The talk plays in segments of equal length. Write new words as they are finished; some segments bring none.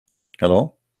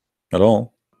Hello?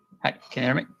 Hello? Hi, can you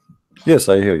hear me? Yes,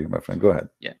 I hear you, my friend. Go ahead.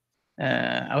 Yeah.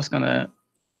 I was gonna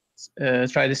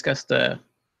try to discuss the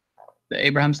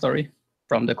Abraham story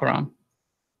from the Quran.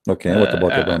 Okay, what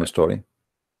about Abraham's story?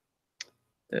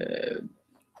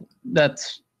 That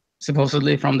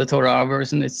supposedly from the Torah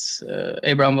version, it's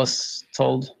Abraham was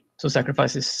told to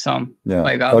sacrifice his son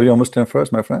by God. Are you a Muslim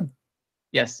first, my friend?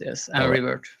 Yes, and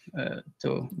revert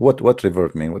to... What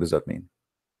revert mean? What does that mean?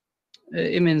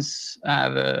 It means I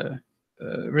have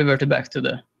reverted back to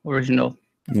the original.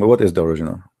 What is the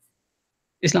original?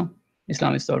 Islam.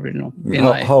 Islam is the original.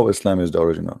 How Islam is the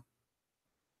original?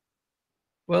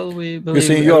 Well, we believe... You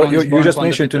see, you just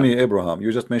mentioned to me Abraham.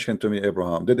 You just mentioned to me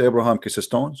Abraham. Did Abraham kiss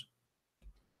stones?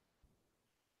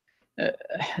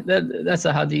 That's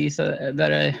a hadith.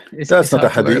 That's not a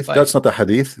hadith. That's not a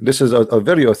hadith. This is a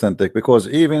very authentic, because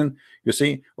even, you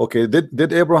see, okay,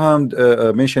 did Abraham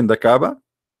mention the Kaaba?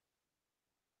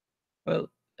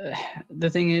 Well, the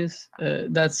thing is,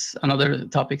 that's another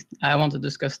topic. I want to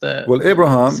discuss the... Well,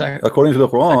 Abraham, according to the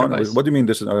Quran, what do you mean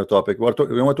this is another topic? We want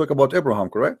to talk about Abraham,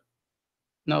 correct?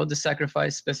 No, the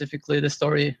sacrifice, specifically the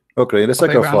story. Okay, the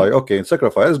sacrifice. Abraham. Okay,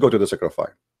 sacrifice. Let's go to the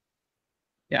sacrifice.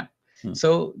 Yeah.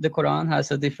 So the Quran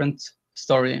has a different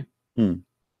story.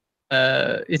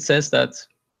 It says that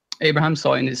Abraham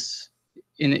saw in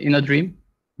a dream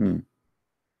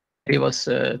he was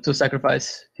to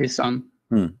sacrifice his son.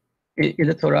 In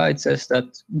the Torah, it says that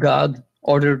God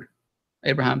ordered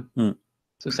Abraham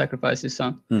to sacrifice his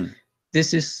son.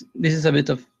 This is a bit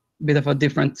of a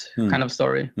different kind of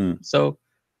story. So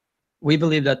we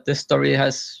believe that this story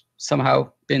has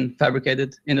somehow been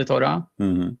fabricated in the Torah,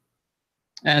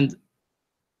 and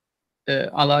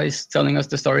Allah is telling us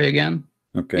the story again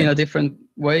in a different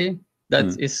way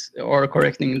that is, or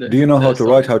correcting the... Do you know how to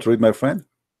write, how to read, my friend?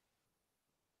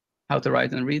 How to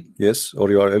write and read? Yes, or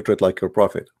you are illiterate like your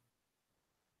prophet?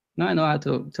 No, I know how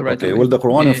to write. Okay, well, the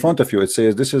Quran in front of you, it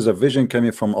says this is a vision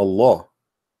coming from Allah.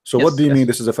 So what do you mean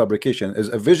this is a fabrication? Is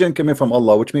a vision coming from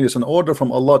Allah, which means it's an order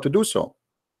from Allah to do so.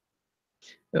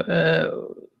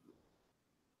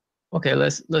 Okay,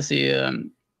 let's see.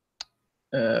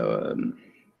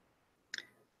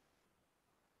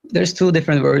 There's two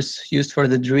different words used for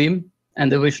the dream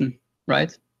and the vision,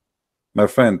 right? My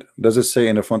friend, does it say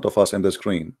in the front of us in the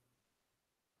screen?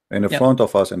 In the front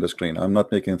of us in the screen. I'm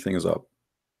not making things up.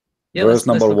 Verse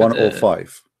number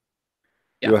 105.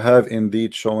 You have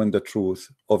indeed shown the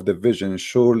truth of the vision.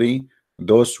 Surely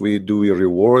those we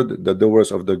reward the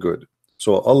doers of the good.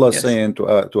 So Allah saying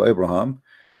to Abraham,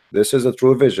 this is a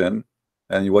true vision,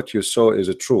 and what you saw is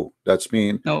a true. That's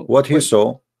mean what he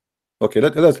saw. Okay,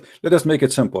 let us make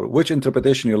it simple. Which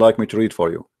interpretation you like me to read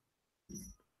for you?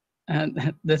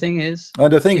 And the thing is,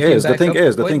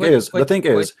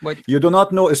 you do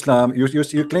not know Islam.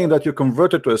 You claim that you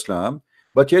converted to Islam,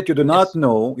 but yet you do not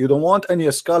know. You don't want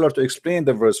any scholar to explain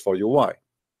the verse for you. Why?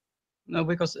 No,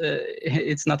 because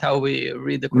it's not how we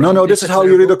read the Quran. No, this is how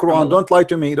you read the Quran. Don't lie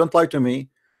to me. Don't lie to me.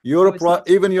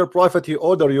 Even your prophet, he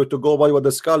order you to go by what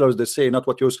the scholars they say, not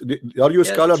what you. Are you a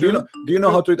scholar? Do you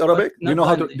know how to read Arabic? Do you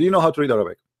know how to read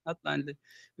Arabic? Not blindly.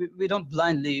 We don't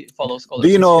blindly follow scholars. Do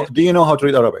you know how to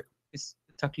read Arabic? It's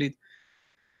taqlid.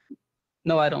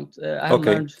 No, I don't. I have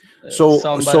learned.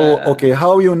 Okay,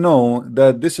 how you know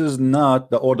that this is not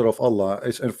the order of Allah?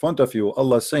 It's in front of you.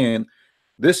 Allah saying,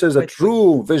 this is a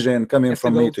true vision coming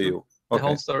from me to you. The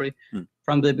whole story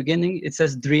from the beginning. It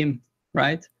says dream,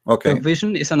 right? Okay. The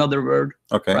vision is another word.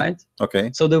 Okay. Right.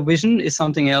 Okay. So the vision is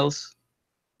something else.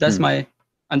 That's my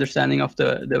understanding of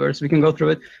the verse. We can go through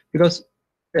it because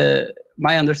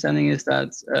my understanding is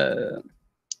that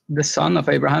the son of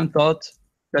Abraham thought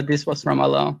that this was from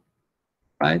Allah,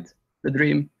 right? The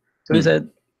dream. So he said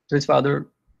to his father,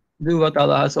 do what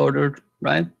Allah has ordered,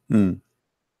 right?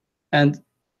 And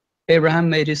Abraham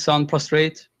made his son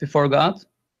prostrate before God,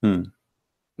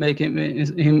 make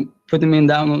him put him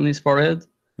down on his forehead,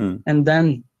 and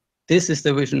then this is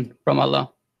the vision from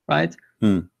Allah, right?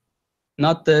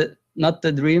 Not the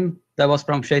dream that was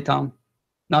from Shaitan,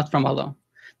 not from Allah.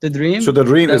 The dream. So the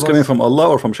dream is coming from Allah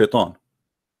or from Shaitan?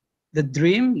 The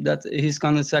dream that he's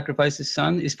gonna sacrifice his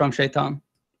son is from Shaitan.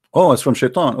 Oh, it's from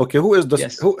Shaitan. Okay, who is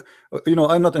this? Who? You know,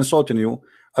 I'm not insulting you.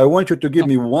 I want you to give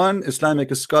me one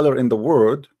Islamic scholar in the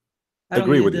world.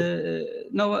 Agree with you.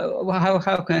 No, how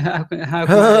can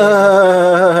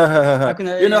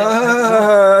I, you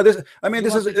know, this, I mean,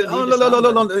 this is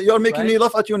no, you're making me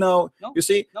laugh at you now. You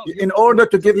see, in order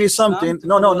to give me something,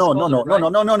 no.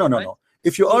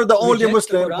 If you are the only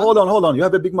Muslim, hold on, you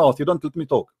have a big mouth, you don't let me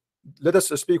talk. Let us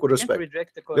speak with respect.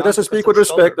 Let us speak with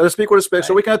respect. Let us speak with respect.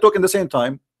 So we cannot talk in the same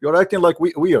time. You're acting like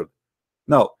weird.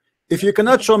 Now, If you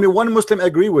cannot show me one Muslim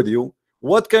agree with you,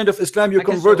 what kind of Islam you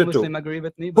converted to? Agree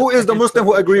with me, who is the Muslim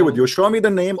who agree with you? Show me the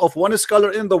name of one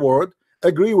scholar in the world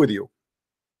agree with you.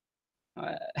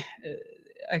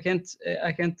 I can't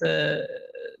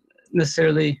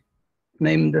necessarily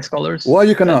name the scholars. Why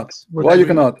you cannot? Why you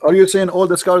cannot? Are you saying all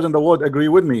the scholars in the world agree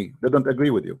with me? They don't agree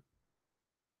with you.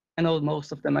 I know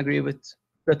most of them agree with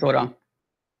the Torah.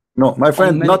 No, my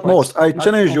friend, not most. I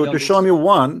challenge you to show me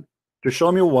one. To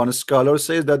show me one scholar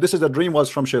says that this is a dream was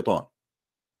from Shaitan.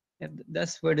 Yeah,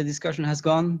 that's where the discussion has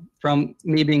gone from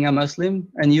me being a Muslim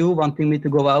and you wanting me to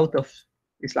go out of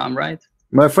Islam, right?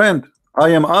 My friend, I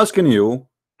am asking you,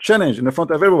 challenge in front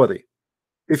of everybody.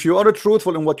 If you are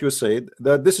truthful in what you said,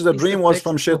 that this is a dream was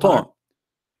from Shaitan.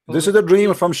 This is a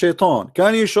dream from Shaitan.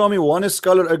 Can you show me one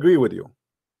scholar agree with you?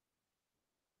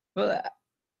 Well,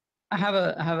 I have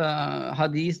a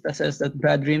hadith that says that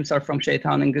bad dreams are from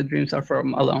Shaitan and good dreams are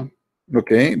from Allah.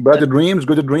 Okay, bad dreams,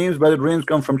 good dreams, bad dreams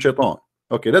come from Shaitan.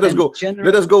 Okay, let us go.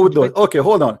 Let us go with those. Okay,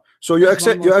 hold on. So you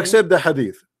accept the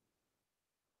hadith.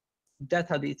 That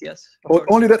hadith, yes.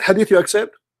 Only that hadith you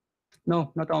accept?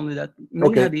 No, not only that.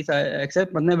 Many hadith I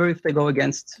accept, but never if they go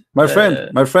against my friend.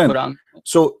 Quran.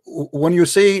 So when you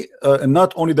say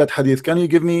not only that hadith, can you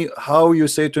give me how you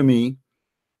say to me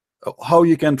how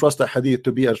you can trust a hadith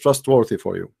to be as trustworthy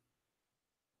for you?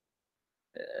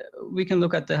 We can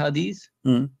look at the hadith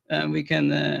and we can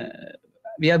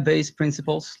we have base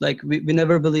principles, like we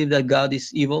never believe that God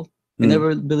is evil. We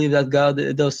never believe that God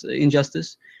does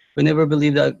injustice. We never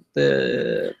believe that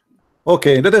the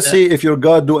okay, let us see if your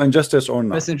God do injustice or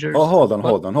not. Messengers. Oh,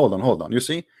 hold on. You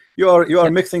see, you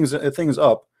are mixing things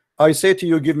up. I say to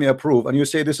you, give me a proof, and you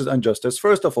say this is injustice.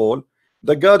 First of all,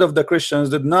 the God of the Christians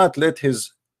did not let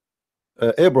his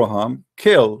Abraham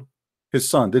kill his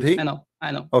son, did he? I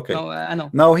know. Okay. No, I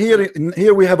know. Now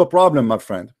here we have a problem, my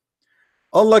friend.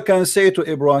 Allah can say to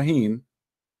Ibrahim,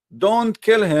 don't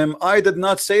kill him. I did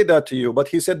not say that to you, but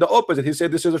he said the opposite. He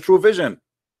said this is a true vision.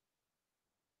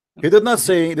 He did not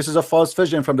say this is a false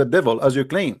vision from the devil as you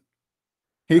claim.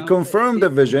 He confirmed the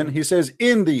vision. He says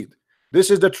indeed this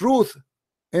is the truth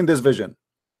in this vision.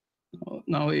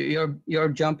 No, you're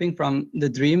jumping from the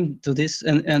dream to this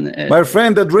and my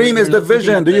friend, the dream is the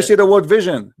vision. Do you see the word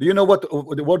vision? Do you know what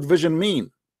the word vision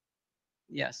mean?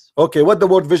 Yes. Okay, what the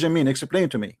word vision mean? Explain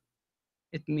to me.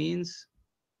 It means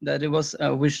that it was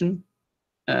a vision.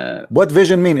 What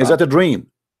vision mean? Is that a dream?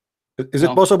 Is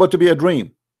it possible to be a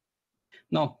dream?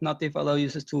 No, not if Allah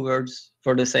uses two words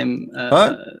for the same.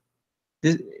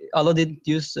 Allah didn't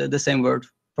use the same word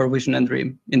for vision and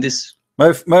dream in this.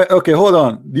 Okay, hold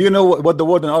on. Do you know what the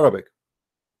word in Arabic?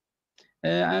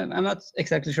 I'm not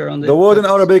exactly sure on the word in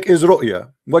Arabic is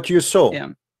ru'ya, what you saw. Yeah.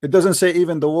 It doesn't say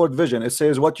even the word vision. It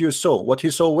says what you saw. What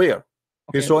he saw where?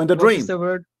 Okay. He saw in the dream. What is the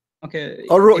word? Okay.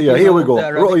 Ru'ya, here we go.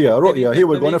 Ru'ya, here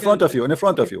we go. In front of you,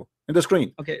 in the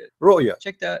screen. Okay. Ru'ya.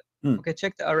 Check that. Okay,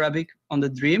 check the Arabic on the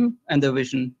dream and the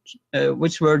vision.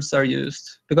 Which words are used?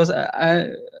 Because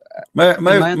my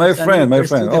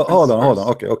friend. Oh, hold on.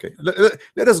 Okay.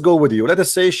 Let us go with you. Let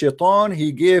us say Shaitan,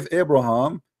 he gave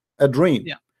Abraham a dream.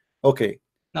 Yeah. Okay.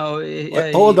 No.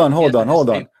 Hold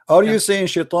on. Are you saying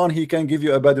Shaitan, he can give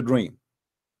you a bad dream?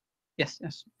 Yes.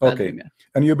 Okay. Dream, yeah.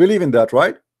 And you believe in that,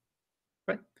 right?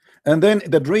 Right. And then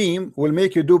the dream will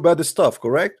make you do bad stuff,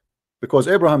 correct? Because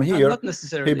Abraham here, not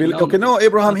necessarily. No,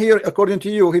 Abraham here, according to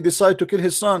you, he decided to kill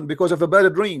his son because of a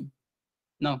bad dream.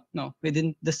 No, we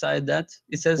didn't decide that.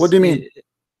 It says. What do you mean?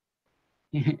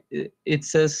 It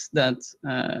says that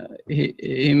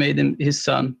he made his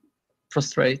son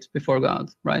prostrate before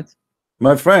God, right?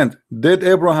 My friend, did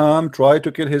Abraham try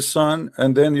to kill his son,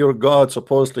 and then your God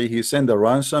supposedly he sent a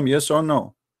ransom? Yes or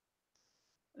no?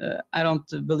 I don't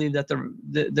believe that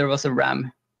there was a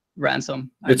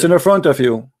ransom. It's in front of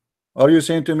you. Are you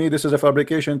saying to me this is a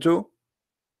fabrication too?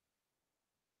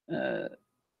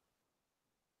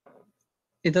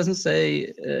 It doesn't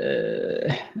say.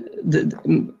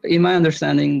 In my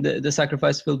understanding, the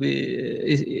sacrifice will be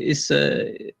is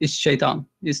Shaitan.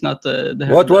 It's not the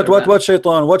what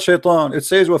Shaitan? What Shaitan? It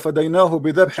says وَفَدَيْنَاهُ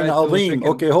بِذَبْحٍ عَظِيمٍ.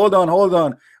 Okay, hold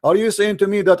on. Are you saying to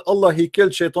me that Allah he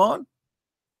killed Shaitan?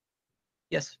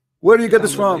 Yes. Where do you get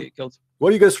this from? Where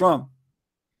do you get this from?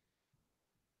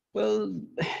 Well,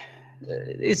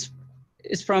 it's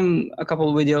from a couple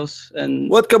of videos. And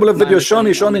what couple of videos? Show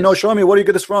me. Where do you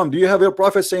get this from? Do you have your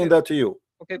prophet saying that to you?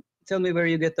 Okay, tell me where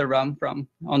you get the ram from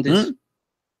on this.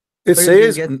 It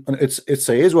says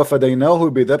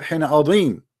وَفَدَيْنَاهُ بِذَبْحٍ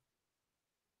عَظِيمٍ.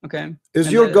 Okay.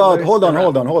 Is your God? Hold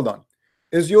on.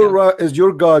 Is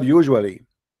your God usually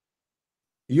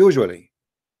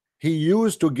he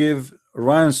used to give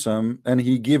ransom and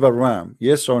he give a ram?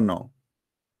 Yes or no?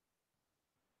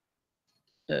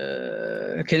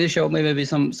 Can you show me maybe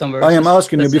some verses? I am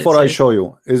asking you before I show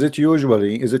you. Is it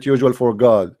usual for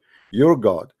God, your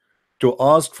God, to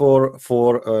ask for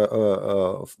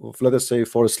let us say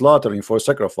for slaughtering, for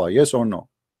sacrifice? Yes or no?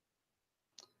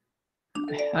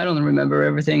 I don't remember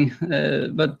everything,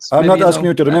 but I'm not asking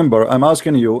you to remember. I'm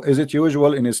asking you, is it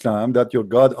usual in Islam that your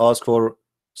God asks for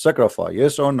sacrifice?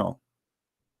 Yes or no?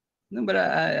 No, but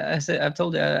I said, I've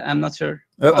told you I'm not sure.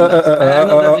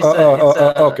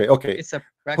 Okay.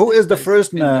 Who is the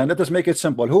first man? Let us make it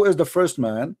simple. Who is the first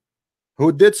man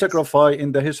who did sacrifice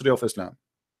in the history of Islam?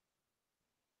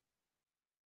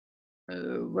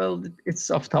 Well, it's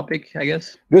off topic, I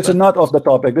guess. This is not off the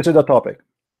topic. This is the topic.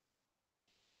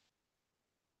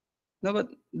 No, but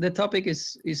the topic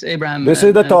is Abraham. This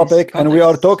is the topic, and we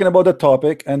are talking about the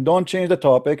topic, and don't change the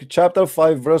topic. Chapter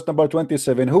 5, verse number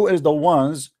 27. Who is the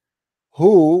ones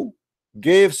who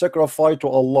gave sacrifice to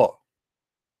Allah?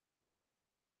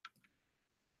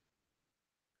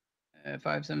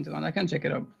 571. I can check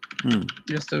it up.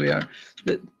 Just so we are.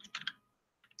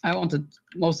 I wanted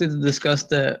mostly to discuss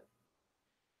the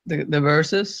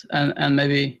verses and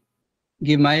maybe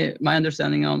give my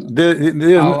understanding on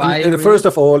first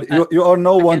of all, you are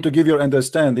no one to give your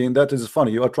understanding. That is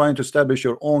funny. You are trying to establish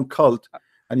your own cult,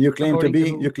 and you claim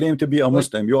to be a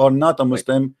Muslim. You are not a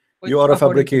Muslim. You are a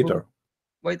fabricator.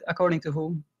 Wait, according to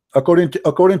whom? According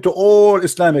to all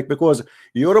Islamic, because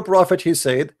your prophet, he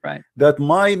said that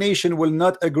my nation will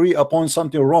not agree upon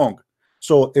something wrong.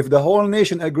 So if the whole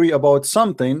nation agree about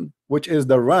something, which is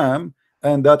the ram,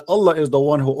 and that Allah is the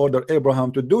one who ordered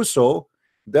Abraham to do so,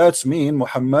 that's mean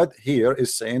Muhammad here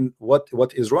is saying what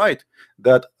is right,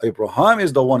 that Abraham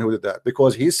is the one who did that,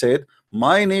 because he said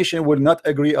my nation will not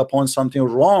agree upon something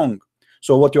wrong.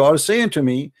 So what you are saying to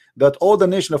me, that all the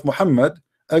nation of Muhammad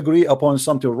agree upon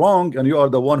something wrong, and you are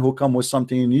the one who come with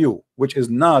something new, which is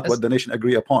not what the nation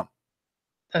agree upon.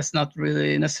 That's not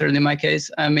really necessarily my case.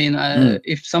 I mean,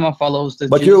 if someone follows the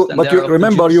but Jews, you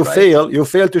remember, you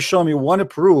fail to show me one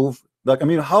proof. Like, I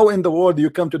mean, how in the world do you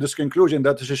come to this conclusion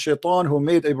that it's a shaitan who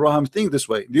made Abraham think this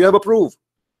way? Do you have a proof?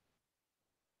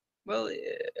 Well,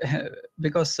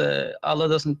 because Allah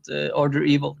doesn't order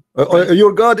evil.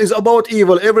 Your God is about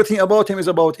evil. Everything about him is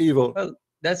about evil. Well,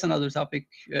 that's another topic.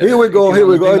 Here we go.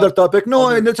 Other topic.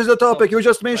 No, this is the topic. You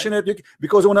just mentioned it,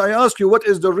 because when I ask you what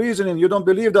is the reasoning, you don't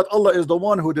believe that Allah is the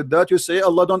one who did that. You say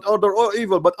Allah don't order all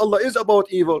evil, but Allah is about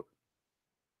evil.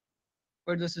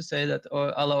 Where does it say that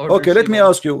Allah orders okay, let me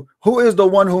ask you, who is the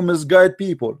one who misguide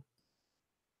people?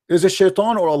 Is it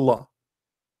shaitan or Allah?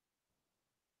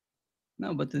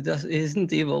 No, but it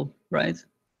isn't evil, right?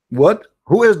 What?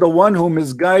 Who is the one who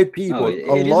misguide people? No,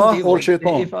 Allah or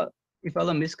shaitan? If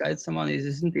Allah misguides someone, it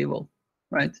isn't evil,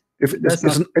 right? If it is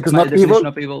not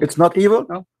evil, it's not evil.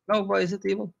 No, why is it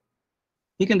evil?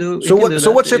 He can do. So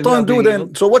what shaitan do then?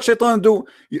 Evil. So what shaitan do?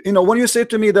 You know, when you say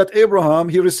to me that Abraham,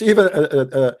 he received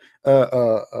a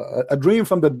dream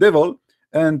from the devil,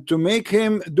 and to make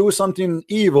him do something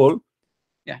evil.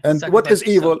 Yeah. And what is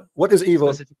evil? What is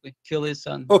evil? Specifically, kill his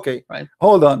son. Okay. Right.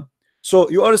 Hold on. So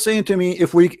you are saying to me,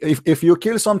 if you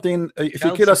kill something, if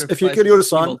you kill your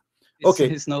son,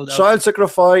 okay, no child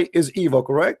sacrifice is evil,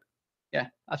 correct? Yeah,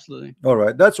 absolutely. All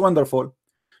right, that's wonderful.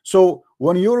 So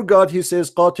when your God, he says,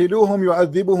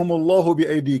 قَاتِلُوهُمْ يُعَذِّبُهُمُ اللَّهُ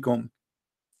بِأَيْدِيكُمْ,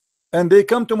 and they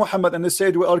come to Muhammad and they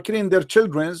said, we are killing their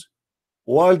children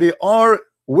while they are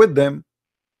with them.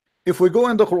 If we go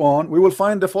in the Quran, we will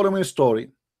find the following story.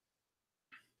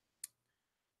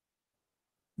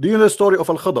 Do you know the story of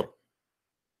Al-Khadr?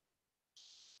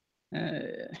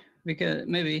 We can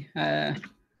maybe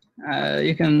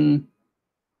you can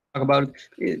talk about it.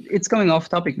 It's going off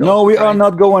topic though, no, we are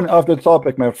not going off the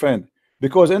topic, my friend,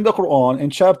 because in the Quran, in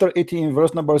chapter 18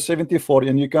 verse number 74,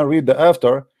 and you can read the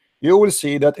after, you will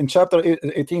see that in chapter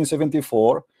 18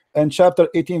 74 and chapter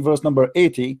 18 verse number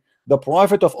 80, the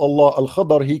prophet of Allah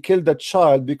Al-Khadr, he killed a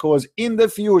child because in the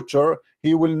future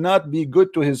he will not be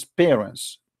good to his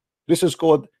parents. This is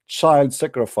called child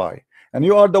sacrifice. And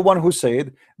you are the one who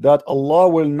said that Allah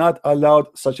will not allow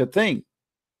such a thing.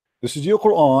 This is your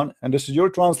Quran and this is your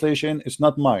translation, it's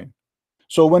not mine.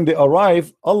 So when they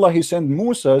arrive, Allah, he sent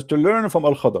Musa to learn from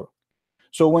Al-Khadr.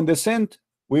 So when they sent,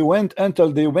 we went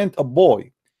until they went a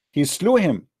boy. He slew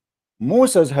him.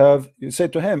 Musa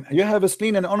said to him, you have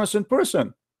slain an innocent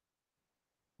person.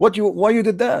 Why you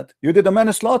did that? You did a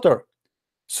manslaughter.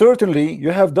 Certainly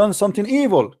you have done something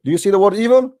evil. Do you see the word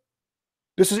evil?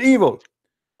 This is evil.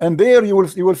 And there you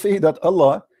will see that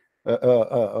Allah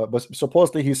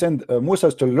supposedly he sent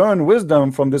Musa to learn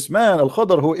wisdom from this man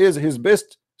Al-Khadr, who is his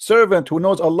best servant, who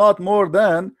knows a lot more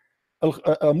than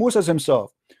Musa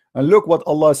himself. And look what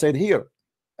Allah said here.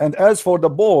 And as for the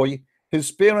boy,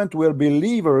 his parents were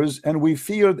believers, and we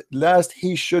feared lest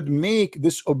he should make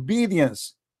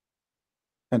disobedience,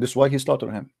 and that's why he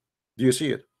slaughtered him. Do you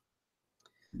see it?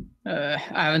 I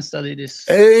haven't studied this.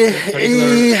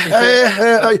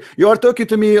 You are talking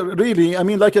to me really, I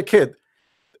mean, like a kid.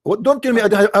 Don't tell me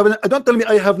don't tell me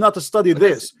I have not studied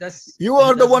this. You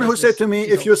are the one who said to me,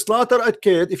 if you slaughter a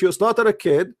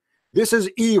kid, this is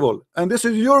evil, and this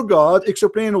is your God.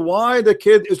 Explain why the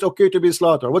kid is okay to be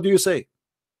slaughtered. What do you say?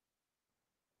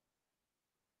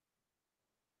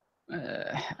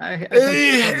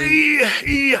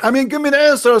 I mean, give me an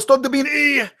answer. Stop the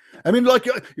being I mean, like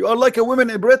you are like a woman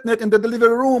in pregnant in the delivery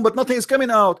room, but nothing is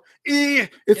coming out.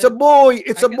 It's a boy.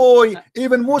 It's a boy.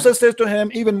 Even Musa says to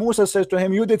him.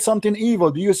 You did something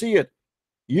evil. Do you see it?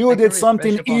 You did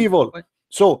something evil.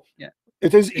 So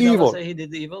it is evil. Did Allah say he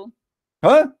did evil?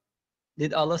 Huh?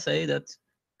 Did Allah say that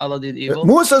Allah did evil?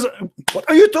 Moses, what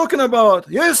are you talking about?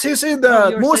 Yes, he said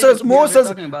that. No, Moses,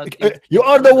 you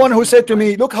are the one who said to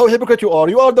me, look how hypocrite you are.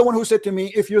 You are the one who said to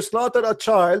me, if you slaughter a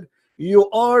child, you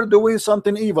are doing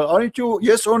something evil, aren't you?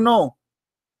 Yes or no?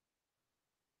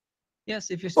 Yes,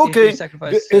 if you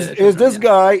sacrifice. Is this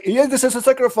guy? Yes, this is a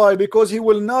sacrifice because he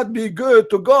will not be good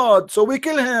to God, so we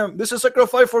kill him. This is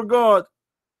sacrifice for God.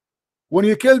 When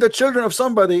you kill the children of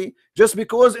somebody just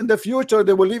because in the future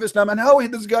they will leave Islam, and how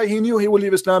this guy, he knew he will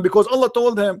leave Islam because Allah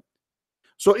told him.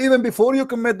 So even before you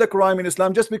commit the crime in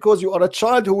Islam, just because you are a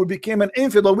child who became an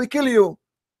infidel, we kill you.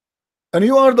 And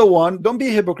you are the one, don't be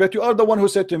a hypocrite, you are the one who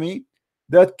said to me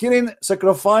that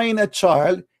sacrificing a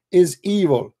child is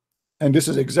evil. And this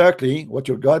is exactly what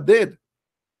your God did.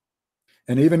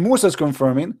 And even Musa is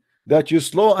confirming that you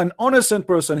slay an innocent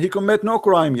person, he commit no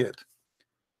crime yet.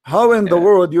 How in the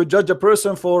world you judge a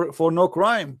person for no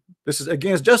crime? This is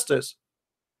against justice.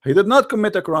 He did not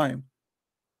commit a crime.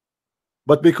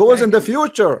 But because in the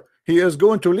future he is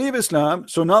going to leave Islam,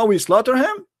 so now we slaughter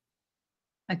him?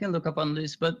 I can look up on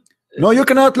this, but no, you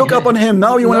cannot look up on him.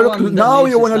 Now you want to look. Now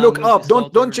you want to look up.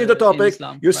 Don't change the topic.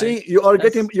 You see, you are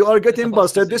getting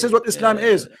busted. This is what Islam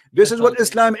is. This is what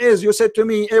Islam is. You said to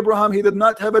me, Abraham, he did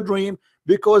not have a dream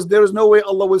because there is no way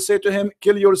Allah will say to him,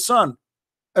 kill your son.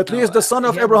 At least the son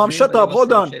of Abraham. Shut up.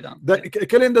 Hold on.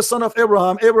 Killing the son of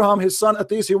Abraham. Abraham, his son, at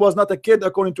least he was not a kid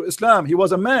according to Islam. He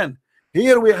was a man.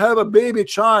 Here we have a baby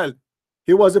child.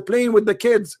 He was playing with the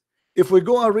kids. If we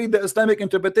go and read the Islamic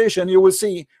interpretation, you will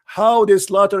see how they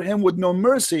slaughter him with no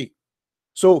mercy.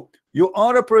 So you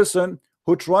are a person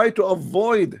who try to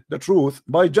avoid the truth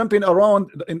by jumping around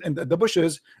in the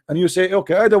bushes, and you say,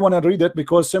 okay, I don't want to read it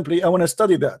because simply I want to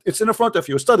study that. It's in front of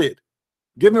you. Study it.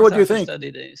 Give me what you think.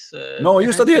 No,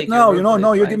 you study it now. You know,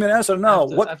 no, you give me an answer now.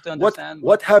 What happened?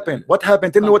 What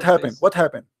happened? Tell me what happened. What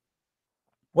happened?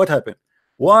 What happened?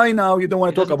 Why now you don't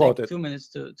want to talk about it? 2 minutes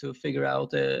to figure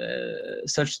out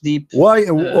such deep. Why?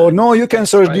 Oh no, you can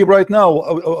search deep right now.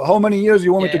 How many years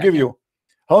you want me to give you?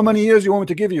 How many years you want me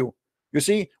to give you? You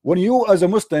see, when you as a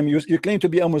Muslim, you claim to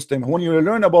be a Muslim. When you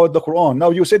learn about the Quran, now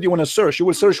you said you want to search. You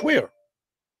will search where?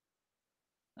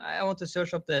 I want to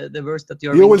search up the verse that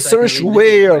you're. You will search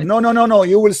where? No.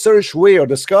 You will search where?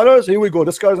 The scholars. Here we go.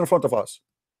 The scholars in front of us.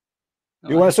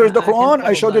 You want to search the Quran?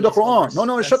 I showed you the Quran.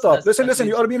 No, shut up. Listen.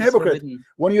 You are being hypocrite.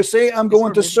 When you say I'm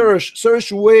going to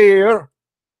search where?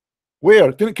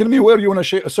 Where? Tell me where you want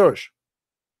to search.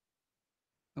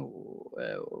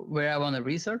 Where I want to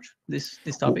research this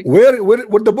topic. Where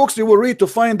the books you will read to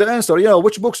find the answer? Yeah,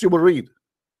 which books you will read?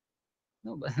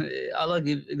 No, but Allah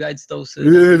guides those.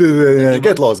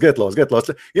 Get lost.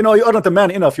 You know, you are not a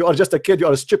man enough. You are just a kid. You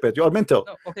are stupid. You are mental.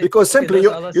 No, because simply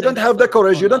you don't have the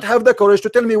courage. You don't have the courage to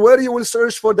tell me where you will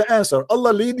search for the answer.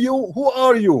 Allah lead you. Who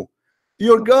are you?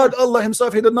 Your God, Allah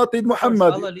Himself, He did not need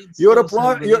Muhammad. You're a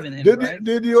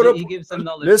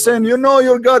listen, you know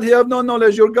your God, He have no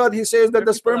knowledge. Your God, He says that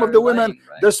the sperm of the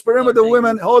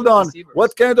women, hold on.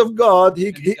 What kind of God?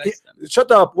 He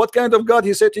shut up. What kind of God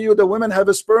He said to you? The women have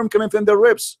a sperm coming from their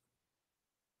ribs.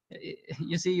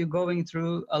 You see, you're going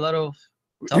through a lot of.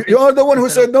 You are the one who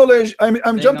said knowledge.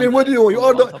 I'm jumping with you. You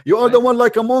are the one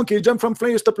like a monkey, jump from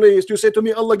place to place. You say to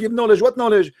me, Allah give knowledge. What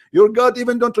knowledge? Your God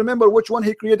even don't remember which one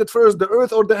He created first, the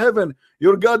earth or the heaven.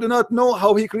 Your God do not know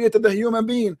how He created the human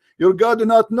being. Your God do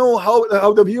not know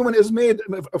how the human is made.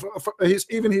 He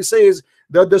says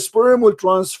that the sperm will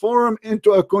transform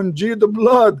into a congealed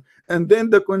blood, and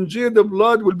then the congealed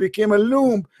blood will become a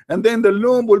loom, and then the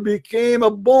loom will become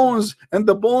a bones, and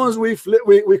the bones we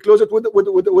close it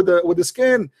with the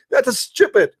skin. That is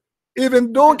stupid.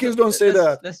 Even donkeys don't say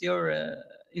that. That's your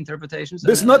interpretation.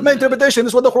 This is not my interpretation.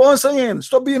 This is what the Quran is saying.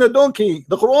 Stop being a donkey.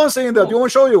 The Quran is saying that. You want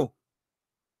to show you?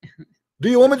 Do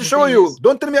you want me to show you?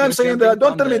 Don't tell me I'm saying that.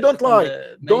 Don't tell me. Don't lie.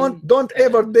 Don't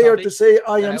ever dare to say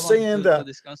I am saying that.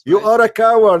 You are a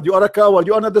coward. You are a coward.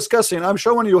 You are not discussing. I'm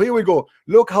showing you. Here we go.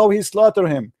 Look how he slaughtered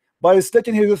him by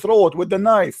slitting his throat with the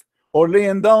knife, or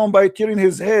laying down by tearing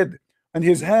his head and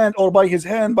his hand, or by his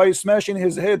hand by smashing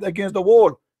his head against the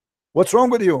wall. What's wrong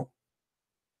with you?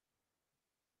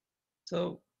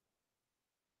 So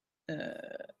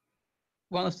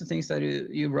one of the things that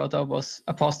you brought up was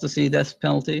apostasy, death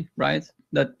penalty, right?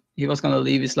 That he was going to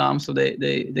leave Islam, so they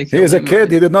he is a kid,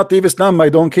 right? He did not leave Islam, my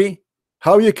donkey.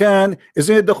 How you can?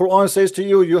 Isn't it the Quran says to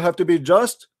you, you have to be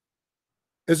just?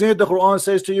 Isn't it the Quran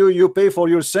says to you, you pay for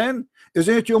your sin?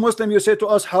 Isn't it you Muslim, you say to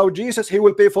us how Jesus, he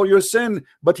will pay for your sin,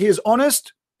 but he is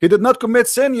honest, he did not commit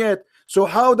sin yet. So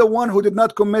how the one who did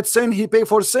not commit sin, he pay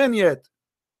for sin yet?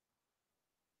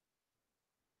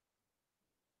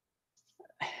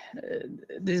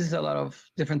 This is a lot of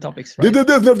different topics, right?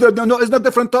 No, it's not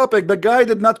different topic. The guy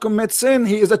did not commit sin.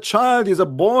 He is a child, he's a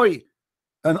boy,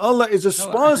 and Allah is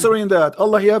sponsoring that.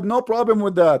 Allah, he have no problem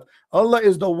with that. Allah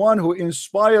is the one who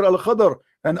inspired Al-Khadr,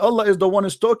 and Allah is the one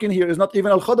who's talking here. Is not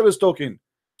even Al-Khadr is talking.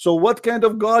 So what kind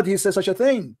of God he says such a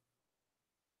thing?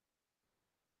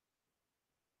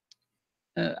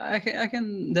 I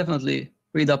can definitely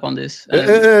read up on this.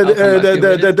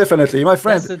 Definitely, my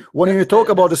friend. When you talk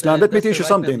about Islam, let me teach you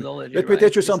something. Let me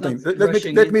teach you something.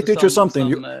 Let me teach you something.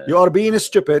 You are being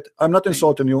stupid. I'm not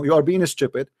insulting you. You are being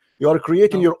stupid. You are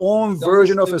creating your own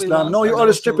version of Islam. No, you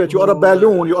are stupid. You are a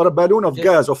balloon. You are a balloon of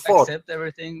gas, of thought.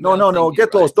 No.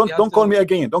 Get lost. Don't call me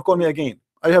again. Don't call me again.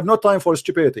 I have no time for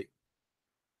stupidity.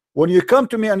 When you come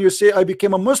to me and you say I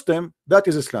became a Muslim, that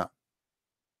is Islam.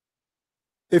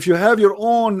 If you have your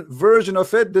own version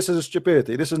of it, this is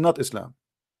stupidity. This is not Islam.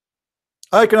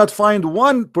 I cannot find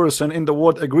one person in the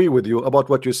world agree with you about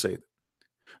what you said.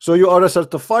 So you are a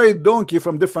certified donkey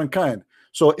from different kind.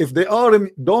 So if they are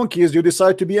donkeys, you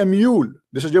decide to be a mule.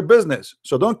 This is your business.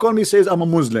 So don't call me says I'm a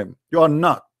Muslim. You are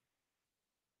not.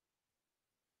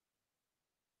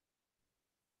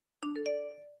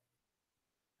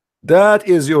 That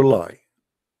is your lie.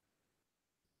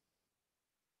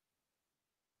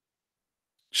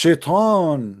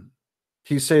 Shaitan,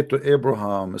 he said to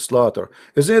Abraham, slaughter.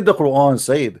 Isn't it the Quran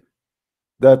said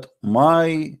that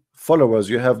my followers,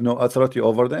 you have no authority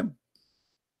over them?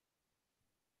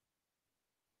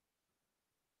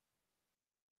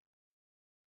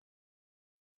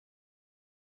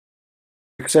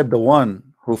 Except the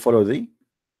one who follow thee,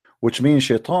 which means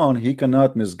Shaitan, he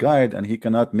cannot misguide and he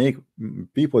cannot make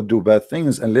people do bad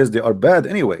things unless they are bad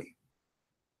anyway.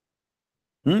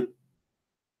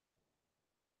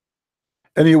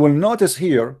 And you will notice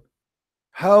here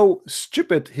how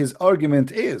stupid his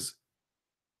argument is.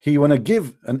 He wanna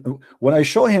give, and when I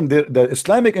show him the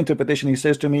Islamic interpretation, he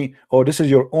says to me, oh, this is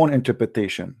your own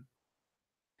interpretation.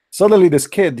 Suddenly this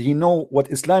kid, he know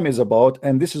what Islam is about,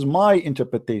 and this is my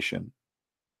interpretation.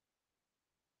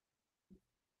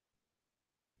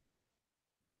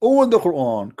 All the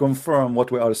Quran confirm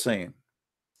what we are saying.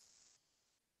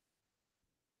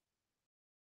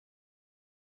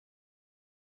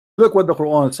 Look what the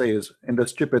Quran says in the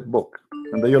stupid book,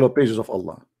 in the yellow pages of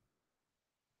Allah.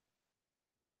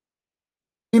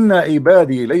 Inna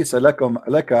ibadi laysa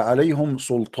laka alayhum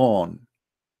sultan.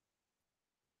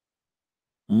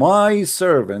 My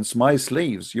servants, my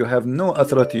slaves, you have no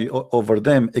authority over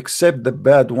them except the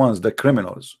bad ones, the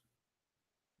criminals.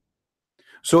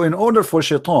 So in order for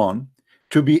Shaitan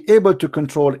to be able to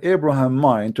control Abraham's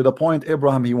mind to the point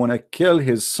Abraham he want to kill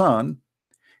his son,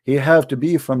 he have to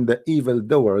be from the evil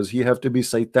doers. He have to be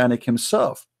satanic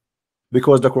himself,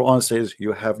 because the Quran says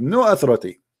you have no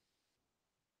authority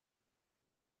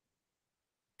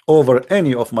over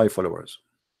any of my followers.